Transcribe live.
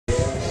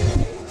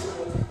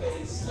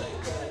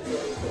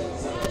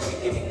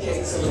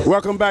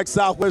Welcome back,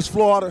 Southwest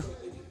Florida.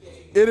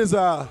 It is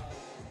a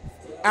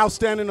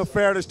outstanding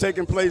affair that's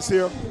taking place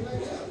here.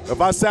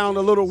 If I sound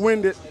a little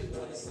winded,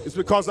 it's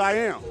because I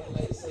am.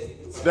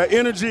 The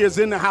energy is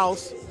in the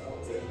house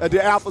at the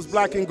Alphas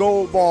Black and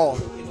Gold Ball.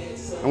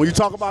 And when you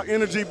talk about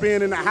energy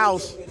being in the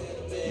house,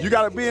 you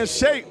got to be in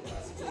shape.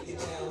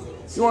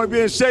 You want to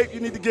be in shape,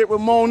 you need to get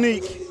with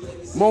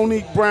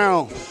Monique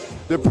Brown,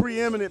 the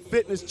preeminent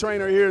fitness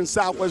trainer here in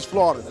Southwest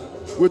Florida.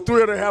 We're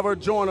thrilled to have her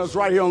join us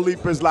right here on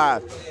Leapers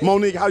Live.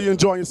 Monique, how you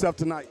enjoying yourself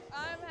tonight?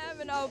 I'm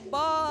having a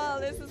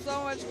ball. This is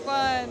so much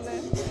fun.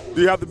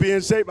 Do you have to be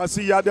in shape? I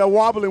see you out there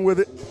wobbling with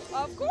it.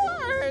 Of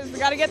course.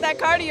 Got to get that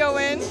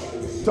cardio in.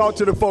 Talk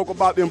to the folk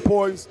about the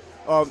importance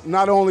of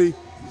not only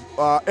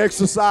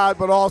exercise,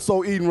 but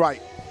also eating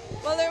right.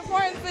 Well, the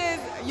importance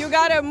is you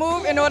got to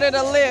move in order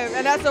to live,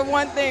 and that's the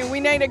one thing. We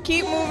need to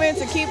keep moving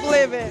to keep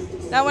living.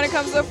 Now, when it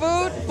comes to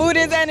food, food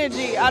is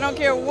energy. I don't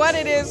care what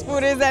it is,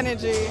 food is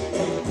energy.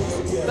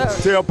 So.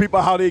 Tell people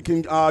how they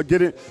can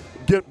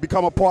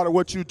become a part of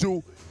what you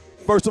do.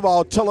 First of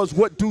all, tell us,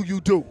 what do you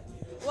do?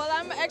 Well,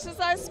 I'm an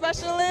exercise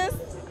specialist,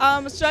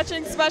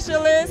 stretching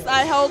specialist.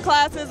 I hold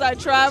classes, I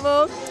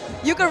travel.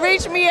 You can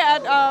reach me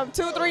at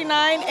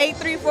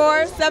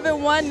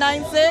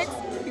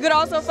 239-834-7196. You can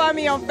also find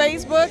me on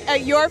Facebook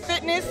at Your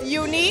Fitness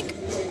Unique,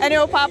 and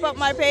it'll pop up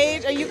my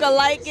page, and you can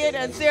like it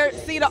and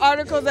see the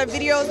articles and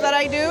videos that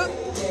I do.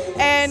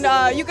 And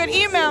you can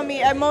email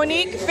me at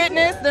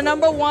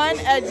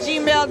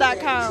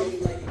moniquefitness1@gmail.com.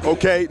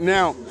 Okay,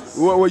 now,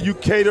 will you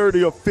cater to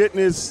your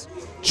fitness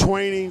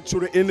training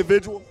to the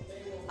individual?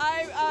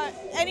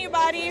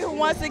 Anybody who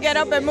wants to get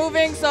up and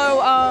moving,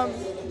 so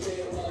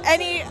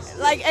any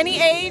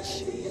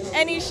age,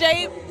 any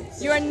shape.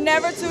 You're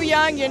never too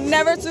young, you're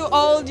never too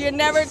old, you're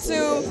never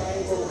too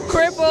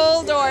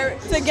crippled or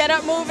to get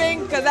up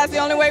moving, because that's the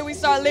only way we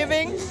start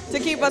living to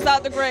keep us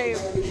out the grave.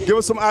 Give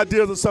us some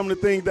ideas of some of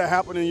the things that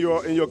happen in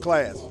your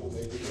class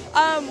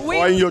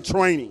or in your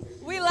training.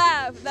 We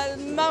laugh.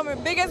 The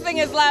biggest thing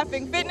is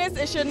laughing. Fitness,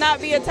 it should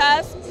not be a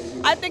task.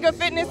 I think of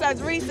fitness as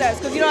recess,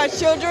 because as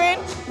children,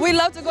 we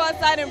love to go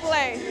outside and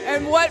play.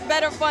 And what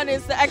better fun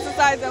is to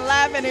exercise and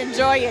laugh and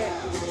enjoy it.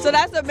 So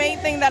that's the main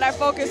thing that I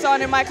focus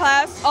on in my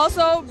class.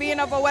 Also, being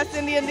of a West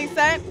Indian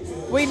descent,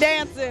 we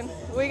dancing.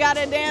 We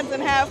gotta dance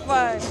and have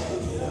fun.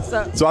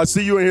 So I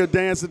see you in here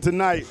dancing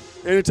tonight.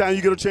 Anytime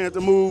you get a chance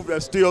to move,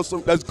 that's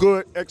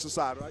good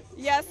exercise, right?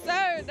 Yes,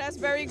 sir. That's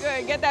very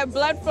good. Get that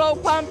blood flow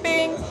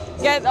pumping,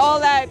 get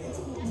all that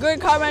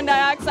good carbon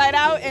dioxide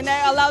out, and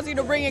that allows you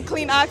to bring in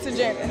clean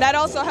oxygen. And that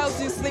also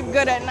helps you sleep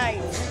good at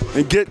night.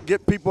 And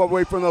get people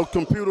away from those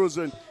computers,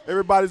 and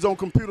everybody's on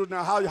computers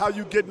now. How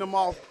you getting them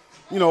off,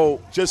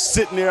 just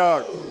sitting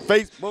there,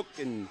 Facebook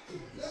and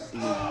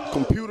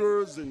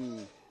computers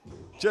and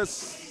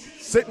just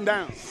sitting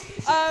down?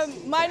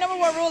 My number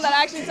one rule that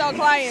I actually tell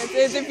clients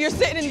is if you're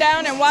sitting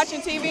down and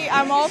watching TV,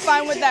 I'm all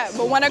fine with that.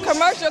 But when a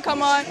commercial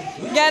come on,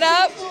 get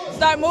up,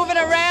 start moving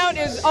around.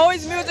 There's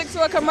always music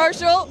to a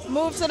commercial.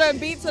 Move to the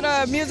beat to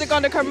the music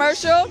on the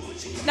commercial.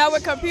 Now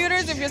with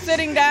computers, if you're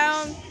sitting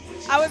down,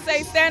 I would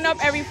say stand up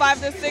every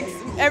 5 to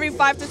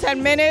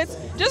 10 minutes.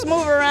 Just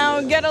move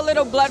around, get a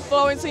little blood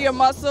flow into your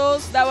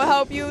muscles. That will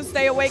help you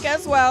stay awake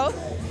as well.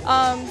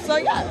 So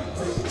yeah.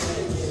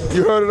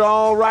 You heard it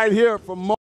all right here from